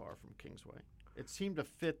 not that far from Kingsway. It seemed to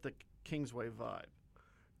fit the Kingsway vibe.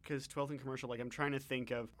 Because 12th and Commercial, I'm trying to think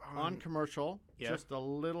of... on Commercial, just a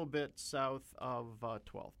little bit south of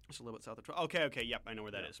 12th. Just a little bit south of 12th. Okay, yep, I know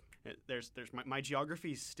where that is. There's my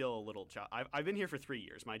geography's still a little... I've been here for 3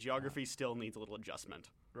 years. My geography still needs a little adjustment.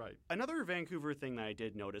 Right. Another Vancouver thing that I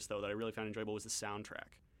did notice, though, that I really found enjoyable was the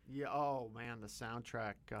soundtrack. Yeah, oh, man, the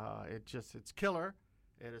soundtrack, it's killer.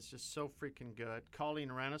 It is just so freaking good. Colleen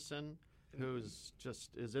Renison, who's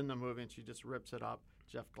is in the movie, and she just rips it up.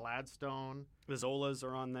 Jeff Gladstone. The Zolas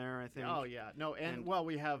are on there, I think. Oh, yeah. No, and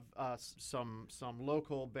we have some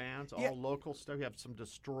local bands, all local stuff. We have some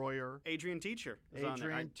Destroyer. Adrian Teacher.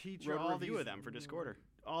 Teacher. Wrote a review of them for Discorder.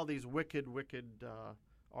 All these wicked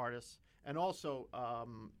artists. And also,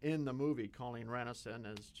 in the movie, Colleen Renison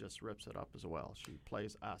just rips it up as well. She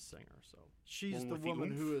plays a singer. So she's the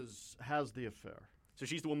woman who has the affair. So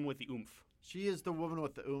she's the woman with the oomph. She is the woman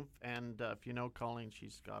with the oomph, and if you know Colleen,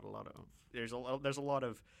 she's got a lot of oomph. There's a lot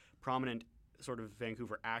of prominent sort of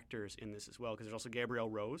Vancouver actors in this as well, because there's also Gabrielle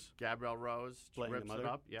Rose. She rips it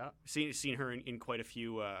up, yeah. Seen her in quite a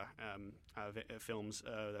few films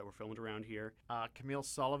that were filmed around here. Camille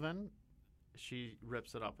Sullivan, she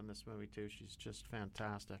rips it up in this movie too. She's just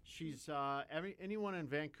fantastic. She's anyone in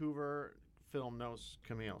Vancouver film knows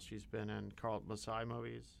Camille. She's been in Carl Massai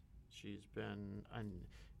movies. She's been on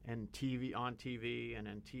TV and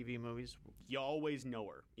in TV movies. You always know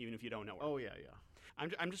her, even if you don't know her. Oh, yeah.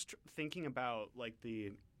 I'm just thinking about,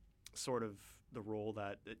 the sort of the role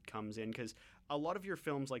that it comes in, because a lot of your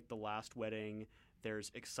films, like The Last Wedding,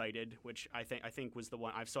 there's Excited, which I think was the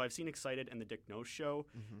one. I've seen Excited and The Dick Nose Show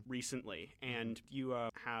recently, and you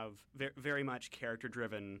have very much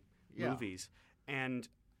character-driven movies. And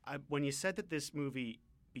when you said that this movie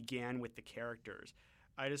began with the characters,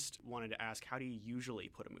 I just wanted to ask, how do you usually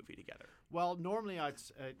put a movie together? Well, normally I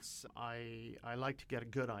like to get a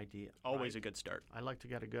good idea. Always a good start. I like to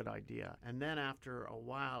get a good idea. And then after a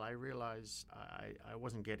while, I realized I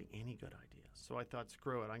wasn't getting any good ideas. So I thought,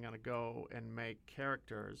 screw it, I'm going to go and make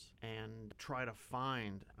characters and try to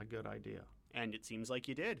find a good idea. And it seems like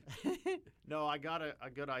you did. No, I got a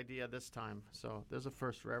good idea this time. So there's a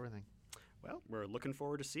first for everything. Well, we're looking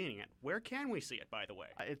forward to seeing it. Where can we see it, by the way?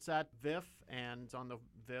 It's at VIFF, and it's on the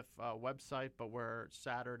VIFF website, but we're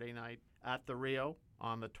Saturday night at the Rio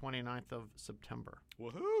on the 29th of September.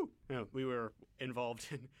 Woohoo! Yeah, we were involved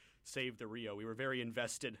in Save the Rio. We were very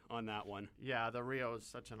invested on that one. Yeah, the Rio is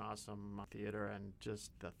such an awesome theater, and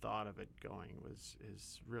just the thought of it going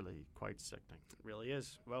is really quite sickening. It really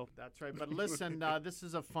is. Well, that's right. But listen, this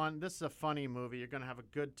is a funny movie. You're going to have a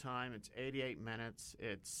good time. It's 88 minutes.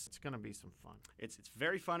 It's going to be some fun. It's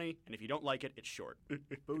very funny, and if you don't like it, it's short.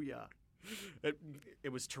 Booyah. It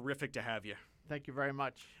was terrific to have you. Thank you very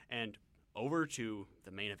much. And over to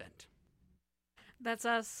the main event. That's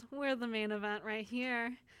us. We're the main event right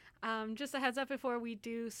here. Just a heads up before we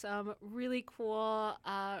do some really cool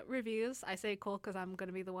reviews. I say cool because I'm going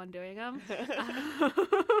to be the one doing them.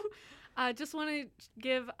 I just want to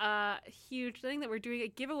give a huge thing that we're doing a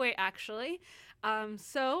giveaway, actually.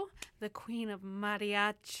 So the Queen of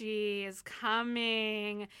Mariachi is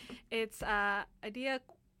coming. It's Aida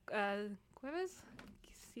Cuevas?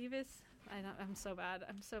 I'm so bad.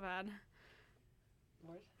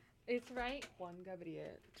 What? It's right. Juan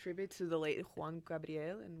Gabriel. Tribute to the late Juan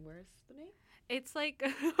Gabriel. And where's the name? It's like,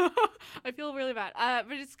 I feel really bad.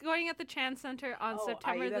 But it's going at the Chan Center on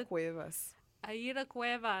September Aida Cuevas. Aida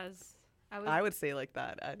Cuevas. I would say like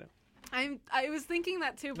that. I know. I was thinking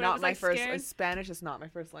that too, but not I was my first. scared. Spanish is not my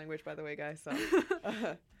first language, by the way, guys.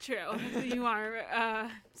 So True. You are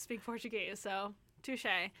speak Portuguese, so touche.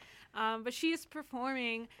 But she's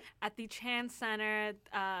performing at the Chan Center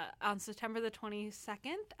on September the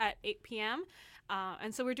 22nd at 8 p.m.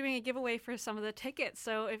 And so we're doing a giveaway for some of the tickets.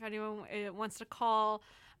 So if anyone wants to call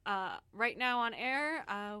right now on air,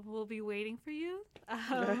 we'll be waiting for you.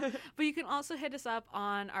 But you can also hit us up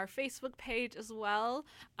on our Facebook page as well.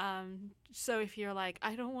 So if you're like,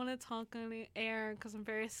 I don't want to talk on the air because I'm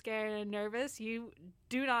very scared and nervous, you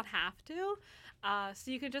do not have to.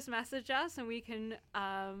 So you can just message us and we can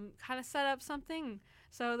kind of set up something.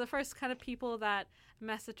 So the first kind of people that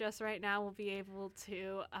message us right now will be able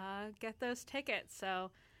to get those tickets.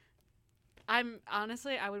 So I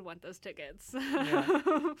would want those tickets.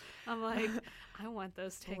 Yeah. I'm like, I want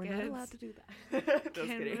those tickets. We're not allowed to do that. Just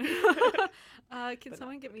kidding. Can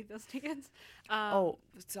someone get me those tickets?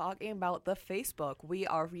 Talking about the Facebook, we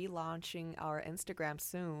are relaunching our Instagram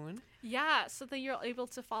soon. Yeah, so that you're able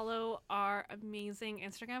to follow our amazing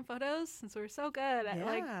Instagram photos, since we're so good at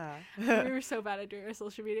we were so bad at doing our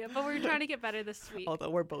social media, but we're trying to get better this week. Although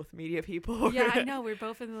we're both media people. Yeah, I know, we're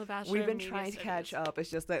both in the Bachelor. We've been trying to catch up. It's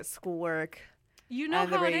just that schoolwork,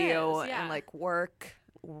 and the radio, it is, and like work,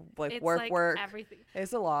 it's work. Everything.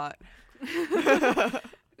 It's a lot.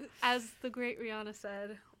 As the great Rihanna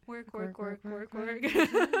said, work. Anyway.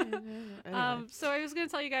 So I was going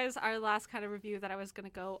to tell you guys our last kind of review that I was going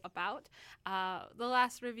to go about. The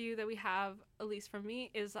last review that we have, at least from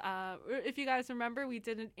me, is if you guys remember, we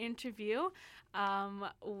did an interview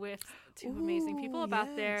with two amazing people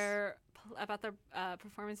about their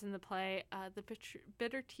performance in the play, The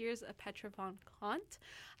Bitter Tears of Petra von Kant.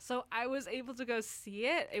 So I was able to go see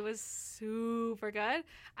it. It was super good.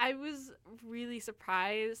 I was really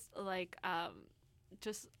surprised,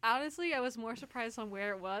 just honestly, I was more surprised on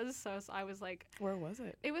where it was. So I was like, where was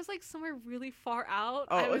it? It was like somewhere really far out.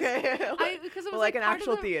 Okay. Because it was like an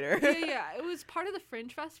actual theater. Yeah. It was part of the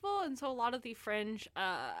Fringe Festival, and so a lot of the Fringe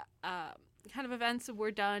kind of events were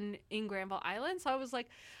done in Granville Island. So I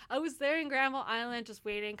was there in Granville Island just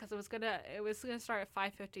waiting because it was gonna start at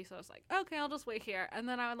 5:50. So I was like, okay, I'll just wait here. And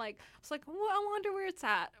then I was like, well, I wonder where it's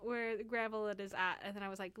at, where Granville it is at. And then I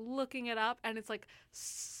was like looking it up, and it's like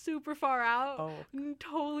super far out,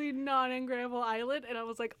 totally not in Granville Island. And I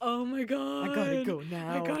was like, oh my god, I gotta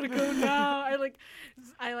go now.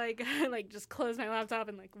 I just closed my laptop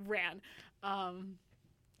and like ran.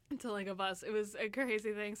 To like a bus. It was a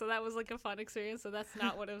crazy thing. So that was like a fun experience. So that's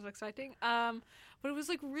not what I was expecting. But it was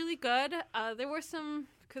like really good. There were some,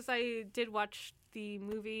 because I did watch the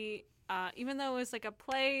movie, even though it was like a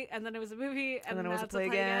play and then it was a movie and then it was a play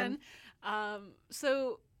again.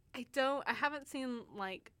 So I haven't seen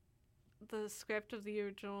like the script of the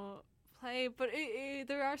original play, but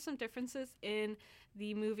there are some differences in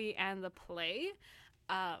the movie and the play.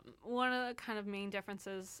 One of the kind of main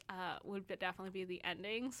differences would definitely be the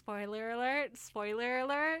ending. Spoiler alert.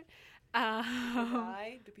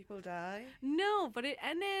 Do people die? No, but it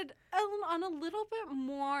ended on a little bit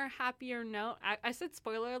more happier note. I said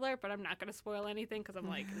spoiler alert, but I'm not going to spoil anything because I'm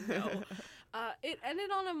like, no. It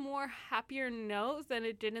ended on a more happier note than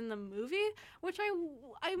it did in the movie, which I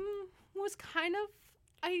kind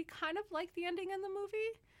of liked the ending in the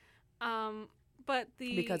movie. But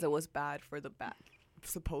because it was bad for the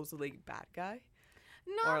supposedly bad guy?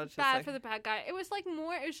 Not bad for the bad guy. It was like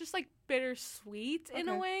more, it was just like bittersweet in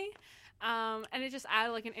a way. And it just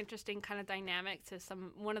added like an interesting kind of dynamic to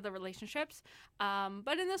one of the relationships.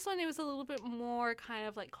 But in this one, it was a little bit more kind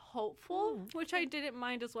of like hopeful, which I didn't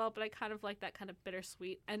mind as well, but I kind of like that kind of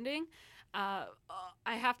bittersweet ending. I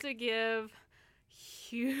have to give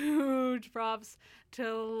huge props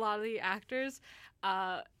to a lot of the actors.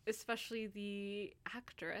 Especially the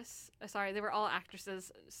actress. Sorry, they were all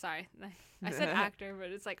actresses. Sorry, I said actor, but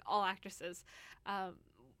it's like all actresses.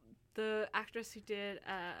 The actress who did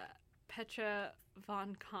Petra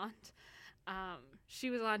von Kant, she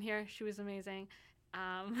was on here. She was amazing.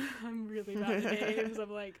 I'm really bad at names.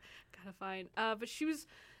 I'm like, gotta find. But she was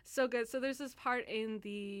so good. So there's this part in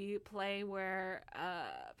the play where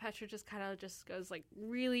Petra just kind of just goes like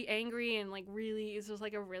really angry and like really, it's just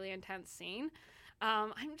like a really intense scene.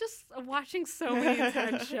 I'm just watching so many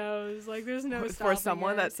intense shows. Like, there's no stopping For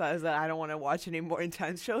someone it. that says that I don't want to watch any more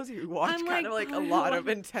intense shows, you watch kind of like a lot of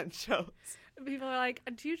intense shows. People are like,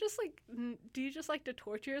 do you just like to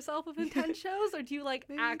torture yourself with intense shows, or do you like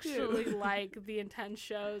actually like the intense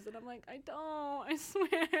shows? And I'm like, I don't. I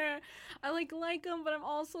swear, I like them, but I'm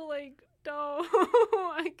also like, don't.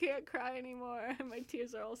 I can't cry anymore. My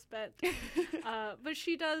tears are all spent. But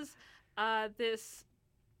she does this.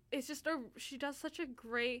 It's just she does such a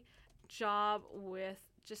great job with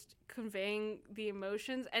just conveying the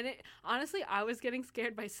emotions, and it honestly, I was getting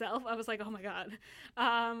scared myself. I was like, oh my god,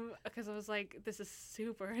 because I was like, this is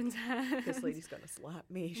super intense. This lady's gonna slap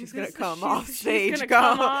me. She's gonna come off stage. She's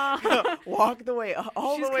gonna walk the way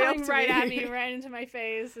all the way up to me. She's coming right at me, right into my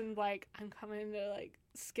face, and like, I'm coming to like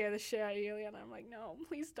scare the shit out of you, and I'm like, no,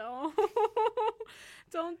 please don't,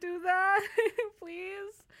 don't do that,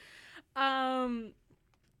 please.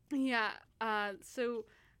 Yeah, so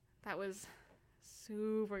that was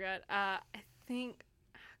super good. I think,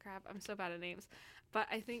 crap, I'm so bad at names, but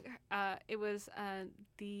I think it was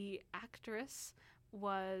the actress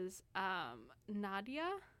was Nadia.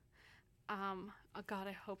 oh God,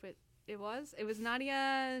 I hope it was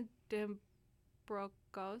Nadia Dombrowski.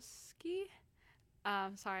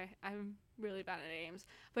 Sorry, I'm really bad at names,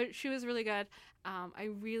 but she was really good. I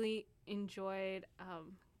really enjoyed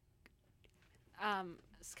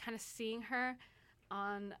kind of seeing her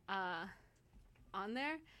on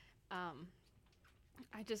there.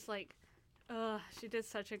 I just she did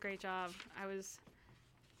such a great job. I was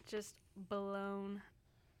just blown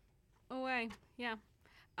away. Yeah.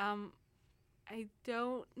 I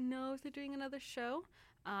don't know if they're doing another show.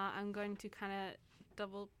 I'm going to kind of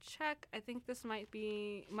double check. I think this might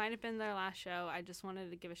have been their last show. I just wanted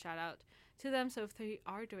to give a shout out to them. So if they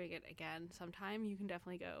are doing it again sometime, you can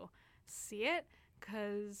definitely go see it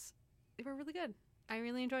because they were really good. I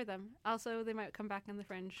really enjoyed them. Also, they might come back in the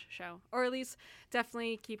Fringe show, or at least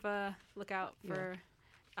definitely keep a lookout for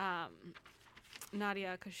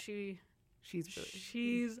Nadia because she's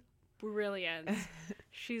brilliant.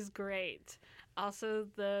 She's great. Also,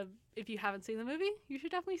 if you haven't seen the movie, you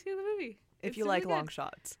should definitely see the movie. If you like long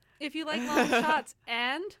shots. If you like long shots,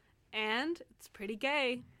 and it's pretty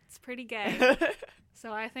gay. It's pretty gay.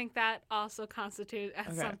 So I think that also constitutes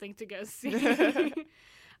as something to go see.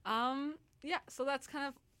 Yeah, so that's kind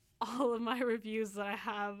of all of my reviews that I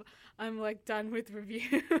have. I'm like done with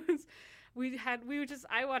reviews.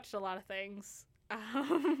 I watched a lot of things.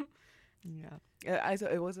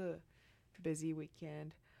 It was a busy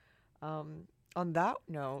weekend. On that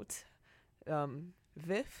note,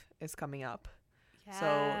 VIFF is coming up. Yes.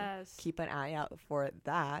 So keep an eye out for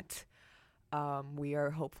that. We are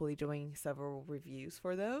hopefully doing several reviews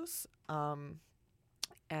for those.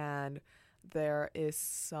 And there is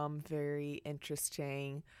some very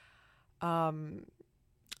interesting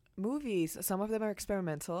movies. Some of them are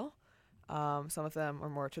experimental. Some of them are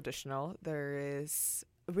more traditional. There is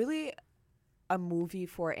really a movie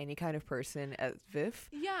for any kind of person at VIFF.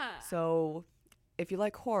 Yeah. So if you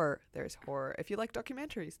like horror, there's horror. If you like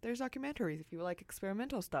documentaries, there's documentaries. If you like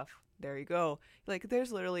experimental stuff, there you go. Like,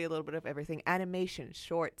 there's literally a little bit of everything. Animation,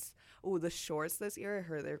 shorts. Oh, the shorts this year, I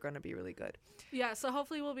heard they're going to be really good. Yeah, so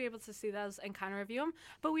hopefully we'll be able to see those and kind of review them.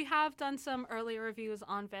 But we have done some earlier reviews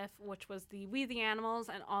on VIFF, which was the We the Animals,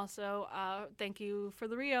 and also thank you for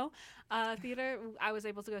the Rio Theater. I was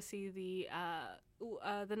able to go see the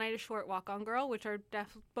Night is Short, Walk On Girl, which are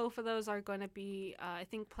both of those are going to be, I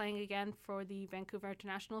think, playing again for the Vancouver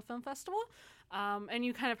International Film Festival. And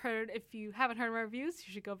you kind of heard, if you haven't heard my reviews,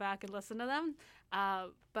 you should go back and listen to them.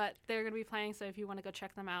 But they're going to be playing, so if you want to go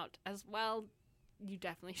check them out as well, you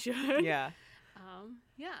definitely should. Yeah.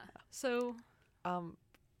 So, on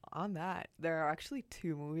that, there are actually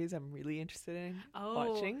 2 movies I'm really interested in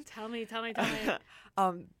watching. Tell me.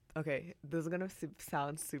 Okay, this is gonna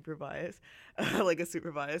sound super biased, like a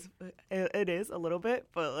super bias. It is a little bit,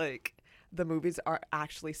 but like the movies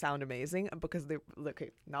actually sound amazing because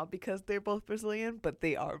not because they're both Brazilian, but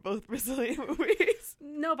they are both Brazilian movies.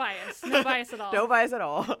 No bias at all. No bias at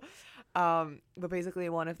all. But basically,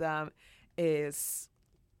 one of them is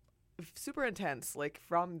super intense. Like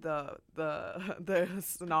from the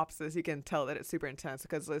synopsis, you can tell that it's super intense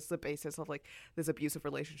because it's the basis of like this abusive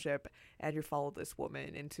relationship, and you follow this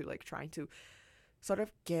woman into like trying to sort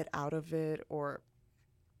of get out of it or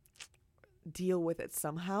deal with it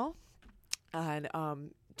somehow. And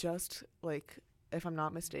just like, if I'm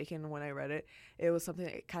not mistaken, when I read it, it was something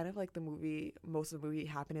that kind of like most of the movie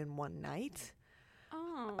happened in one night.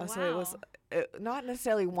 Oh, wow. So it was not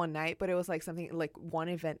necessarily one night, but it was like something like one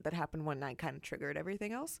event that happened one night kind of triggered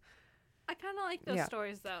everything else. I kind of like those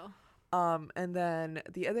stories though. And then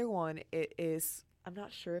the other one, it is, I'm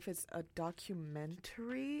not sure if it's a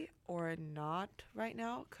documentary or not right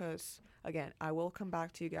now, because again, I will come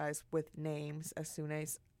back to you guys with names as soon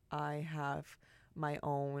as I have my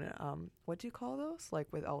own, what do you call those? Like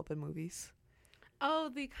with all of the movies.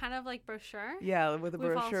 Oh, the kind of like brochure? Yeah, with the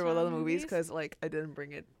brochure with all the movies, because like I didn't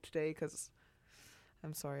bring it today because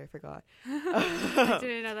I'm sorry, I forgot. I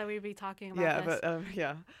didn't know that we'd be talking about this.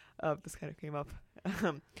 But this kind of came up.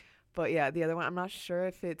 But yeah, the other one, I'm not sure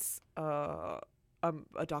if it's a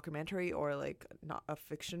documentary or like not a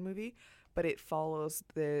fiction movie, but it follows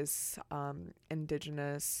this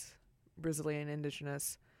Brazilian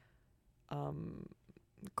indigenous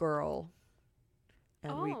girl.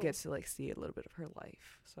 And we get to like see a little bit of her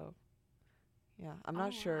life. So, yeah, I'm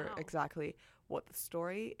not sure exactly what the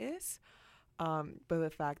story is, but the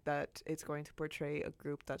fact that it's going to portray a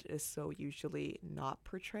group that is so usually not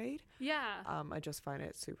portrayed. Yeah. I just find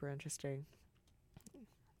it super interesting.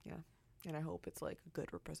 Yeah, and I hope it's like a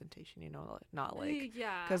good representation. Not like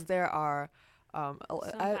because there are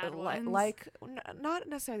like not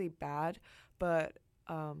necessarily bad, but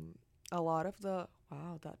a lot of the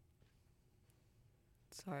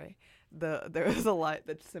Sorry. There was a light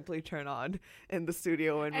that simply turned on in the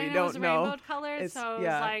studio and we it don't was know. rainbow colored, so it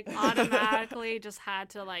yeah. was like automatically just had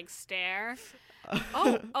to like stare.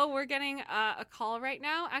 Oh, we're getting a call right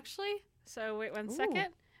now, actually. So wait 1 second.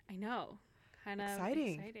 I know. Kind of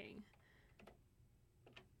exciting.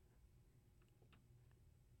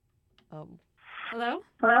 Hello?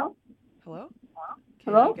 Hello? Hello?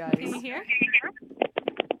 You guys... Can you hear?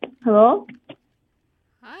 Hello?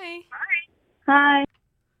 Hi. Hi.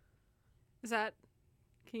 Is that...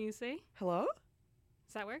 Can you see? Hello?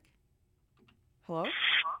 Does that work? Hello?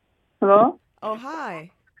 Hello? Oh,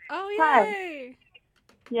 hi. Oh, Hi. yay!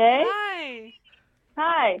 Yay? Hi.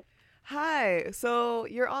 Hi. Hi. So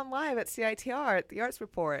you're on live at CITR at the Arts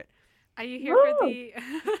Report. Are you here for the...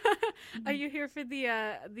 Are you here for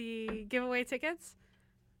the giveaway tickets?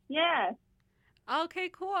 Yes. Okay,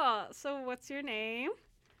 cool. So what's your name?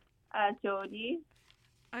 Jody.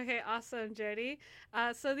 Okay, awesome, Jody.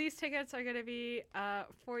 So these tickets are going to be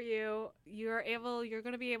for you. You're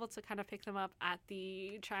going to be able to kind of pick them up at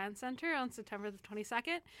the Trans Center on September the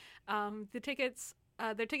 22nd. Their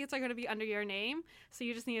tickets are going to be under your name, so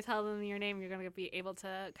you just need to tell them your name. You're going to be able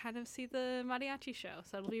to kind of see the mariachi show.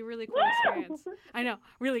 So it'll be a really cool experience. I know,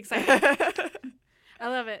 really exciting. I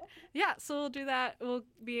love it. Yeah, so we'll do that. We'll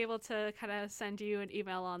be able to kind of send you an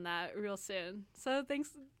email on that real soon. So thanks.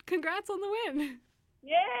 Congrats on the win.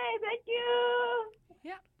 Yay, thank you.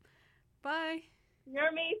 Yeah. Bye. You're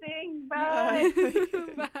amazing. Bye.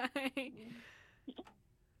 Bye.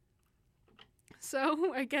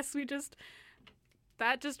 So I guess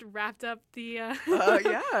that just wrapped up the... Yeah,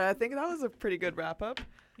 I think that was a pretty good wrap up.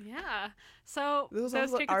 Yeah. So this was those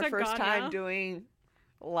also tickets our are first gone time now. doing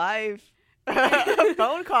live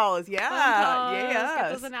phone calls. Yeah. Get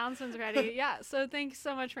Yes. those announcements ready. Yeah. So thanks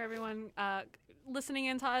so much for everyone listening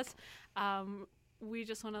in to us. We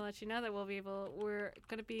just want to let you know that we're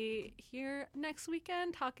going to be here next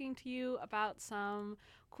weekend talking to you about some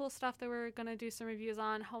cool stuff that we're going to do some reviews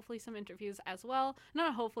on, hopefully some interviews as well.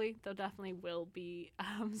 Not hopefully, there definitely will be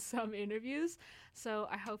some interviews. So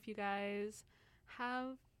I hope you guys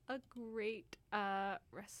have a great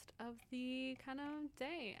rest of the kind of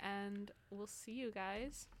day, and we'll see you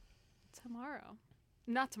guys tomorrow.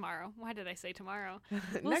 Not tomorrow. Why did I say tomorrow?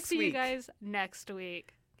 We'll see you guys next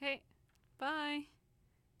week. Okay. Bye.